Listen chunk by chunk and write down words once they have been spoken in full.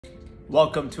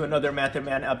Welcome to another Math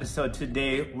Man episode.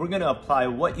 Today, we're going to apply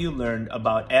what you learned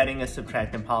about adding and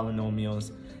subtracting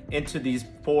polynomials into these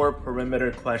 4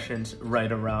 perimeter questions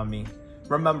right around me.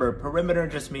 Remember, perimeter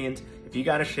just means if you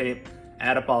got a shape,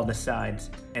 add up all the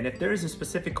sides. And if there is a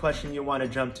specific question you want to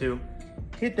jump to,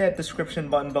 hit that description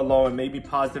button below and maybe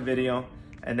pause the video,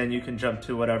 and then you can jump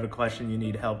to whatever question you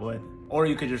need help with. Or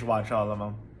you could just watch all of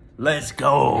them. Let's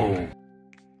go!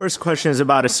 First question is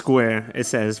about a square. It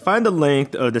says, find the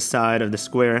length of the side of the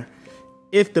square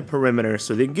if the perimeter,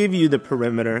 so they give you the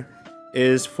perimeter,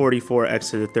 is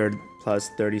 44x to the third plus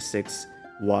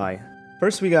 36y.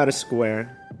 First we got a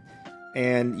square,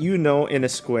 and you know in a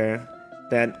square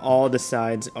that all the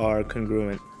sides are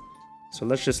congruent. So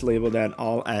let's just label that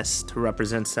all S to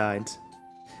represent sides.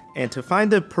 And to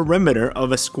find the perimeter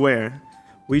of a square,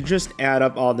 we just add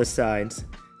up all the sides.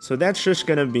 So that's just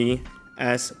going to be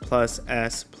S plus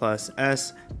S plus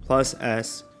S plus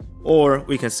S, or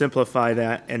we can simplify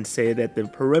that and say that the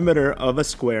perimeter of a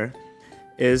square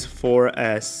is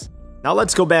 4S. Now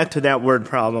let's go back to that word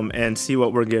problem and see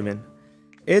what we're given.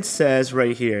 It says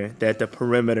right here that the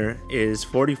perimeter is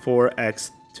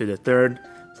 44x to the third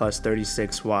plus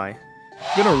 36y.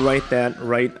 I'm gonna write that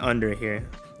right under here.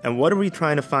 And what are we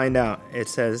trying to find out? It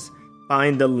says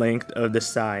find the length of the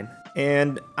side.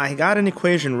 And I got an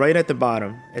equation right at the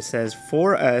bottom. It says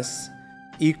 4s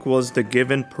equals the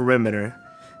given perimeter,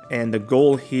 and the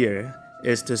goal here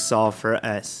is to solve for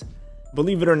s.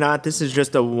 Believe it or not, this is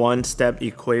just a one-step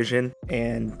equation,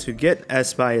 and to get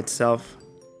s by itself,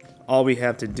 all we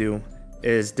have to do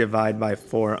is divide by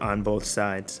 4 on both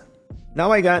sides.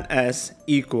 Now I got s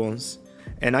equals,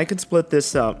 and I can split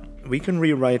this up. We can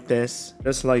rewrite this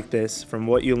just like this from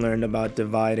what you learned about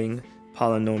dividing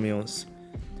polynomials.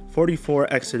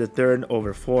 44x to the third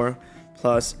over 4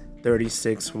 plus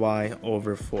 36y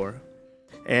over 4.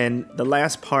 And the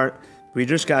last part, we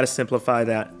just got to simplify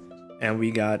that, and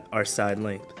we got our side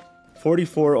length.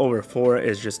 44 over 4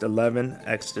 is just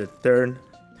 11x to the third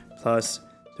plus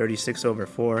 36 over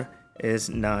 4 is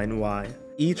 9y.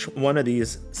 Each one of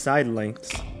these side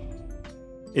lengths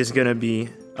is going to be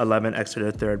 11x to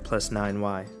the third plus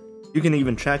 9y. You can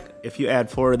even check if you add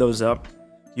 4 of those up,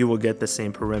 you will get the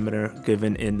same perimeter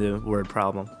given in the word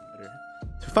problem.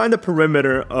 To find the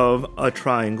perimeter of a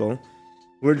triangle,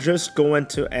 we're just going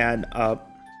to add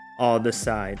up all the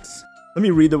sides. Let me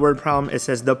read the word problem. It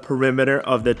says the perimeter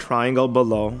of the triangle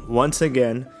below. Once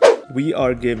again, we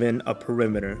are given a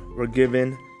perimeter. We're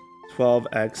given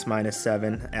 12x minus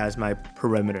 7 as my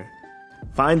perimeter.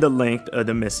 Find the length of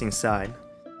the missing side.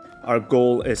 Our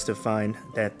goal is to find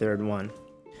that third one.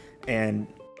 And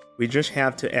we just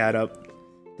have to add up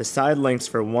the side lengths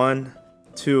for 1,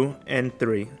 2, and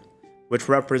 3, which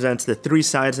represents the 3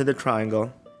 sides of the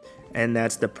triangle, and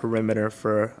that's the perimeter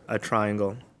for a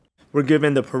triangle. We're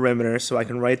given the perimeter, so I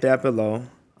can write that below.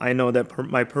 I know that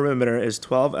my perimeter is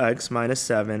 12x minus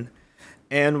 7,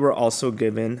 and we're also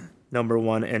given number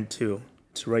 1 and 2.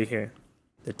 It's right here,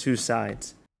 the 2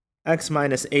 sides. X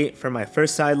minus 8 for my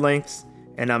first side lengths,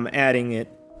 and I'm adding it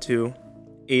to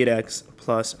 8x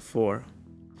plus 4.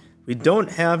 We don't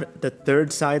have the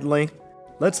third side length.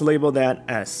 Let's label that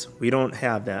S. We don't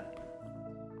have that.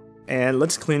 And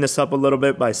let's clean this up a little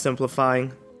bit by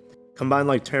simplifying. Combine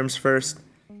like terms first.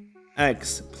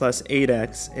 X plus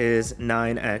 8x is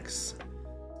 9x.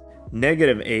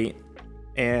 Negative 8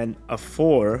 and a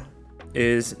 4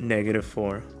 is negative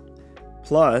 4.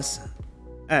 Plus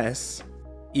S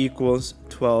equals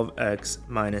 12x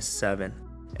minus 7.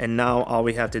 And now all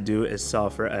we have to do is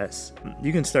solve for s.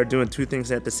 You can start doing 2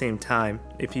 things at the same time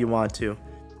if you want to.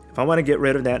 If I want to get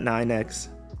rid of that 9x,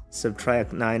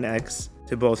 subtract 9x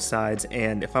to both sides.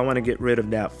 And if I want to get rid of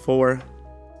that 4,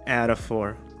 add a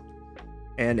 4.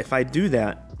 And if I do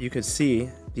that, you can see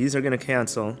these are going to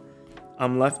cancel.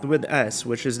 I'm left with s,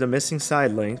 which is the missing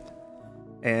side length.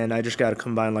 And I just got to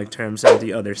combine like terms on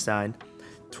the other side.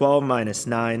 12 minus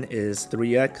 9 is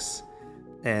 3x.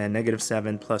 And negative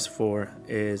 7 plus 4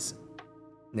 is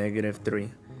negative 3.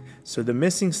 So the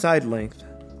missing side length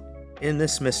in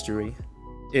this mystery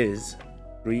is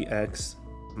 3x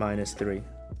minus 3.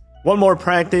 One more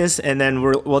practice, and then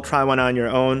we'll try one on your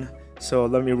own. So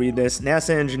let me read this.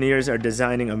 NASA engineers are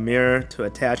designing a mirror to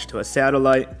attach to a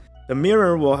satellite. The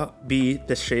mirror will be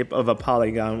the shape of a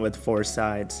polygon with 4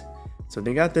 sides. So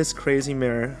they got this crazy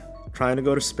mirror trying to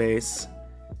go to space.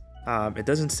 It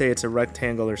doesn't say it's a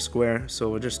rectangle or square, so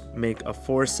we'll just make a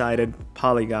 4-sided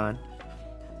polygon.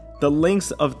 The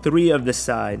lengths of 3 of the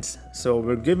sides, so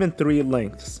we're given 3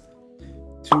 lengths.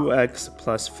 2x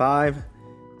plus 5,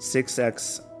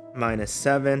 6x minus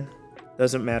 7,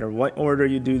 doesn't matter what order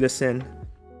you do this in,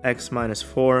 x minus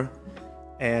 4,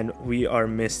 and we are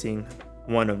missing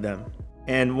one of them.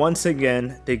 And once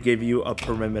again, they give you a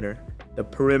perimeter. The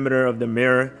perimeter of the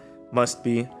mirror must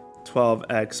be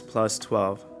 12x plus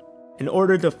 12. In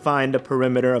order to find the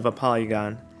perimeter of a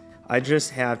polygon, I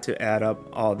just have to add up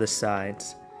all the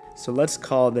sides. So let's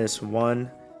call this 1,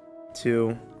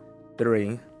 2,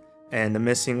 3, and the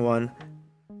missing one,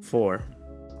 4.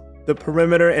 The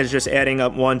perimeter is just adding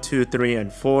up 1, 2, 3,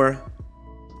 and 4.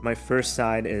 My first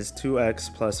side is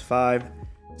 2x plus 5.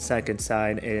 Second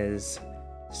side is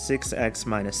 6x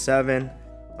minus 7.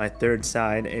 My third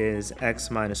side is x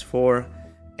minus 4.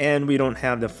 And we don't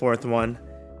have the fourth one.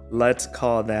 Let's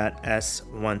call that s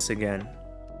once again.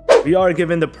 We are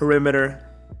given the perimeter,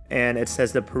 and it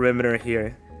says the perimeter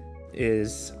here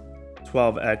is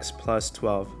 12x plus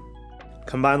 12.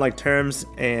 Combine like terms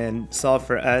and solve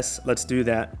for s. Let's do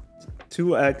that.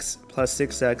 2x plus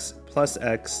 6x plus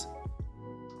x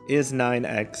is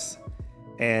 9x,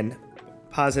 and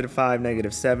positive 5,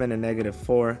 negative 7, and negative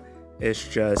 4 is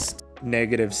just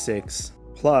negative 6,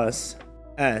 plus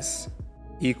s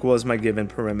equals my given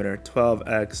perimeter,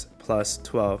 12x plus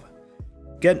 12.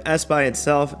 Get s by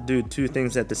itself, do two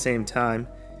things at the same time,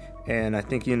 and I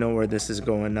think you know where this is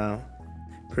going now.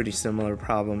 Pretty similar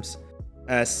problems.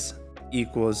 S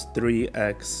equals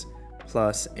 3x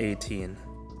plus 18.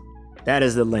 That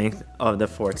is the length of the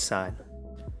fourth side.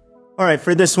 Alright,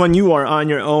 for this one you are on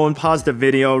your own. Pause the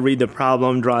video, read the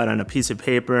problem, draw it on a piece of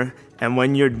paper, and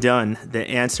when you're done, the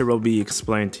answer will be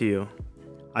explained to you.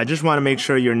 I just want to make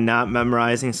sure you're not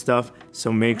memorizing stuff,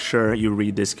 so make sure you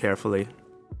read this carefully.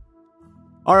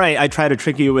 Alright, I tried to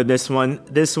trick you with this one.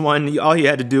 This one, all you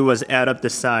had to do was add up the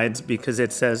sides because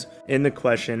it says in the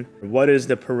question, what is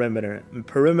the perimeter? The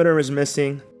perimeter is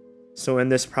missing, so in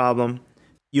this problem,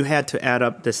 you had to add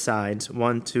up the sides,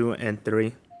 1, 2, and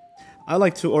 3. I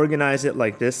like to organize it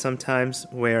like this sometimes,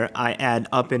 where I add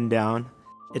up and down.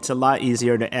 It's a lot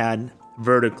easier to add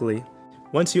vertically.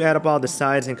 Once you add up all the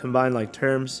sides and combine like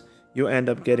terms, you'll end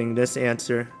up getting this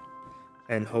answer,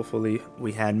 and hopefully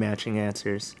we had matching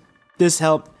answers. If this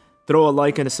helped, throw a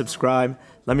like and a subscribe.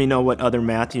 Let me know what other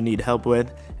math you need help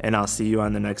with, and I'll see you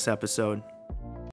on the next episode.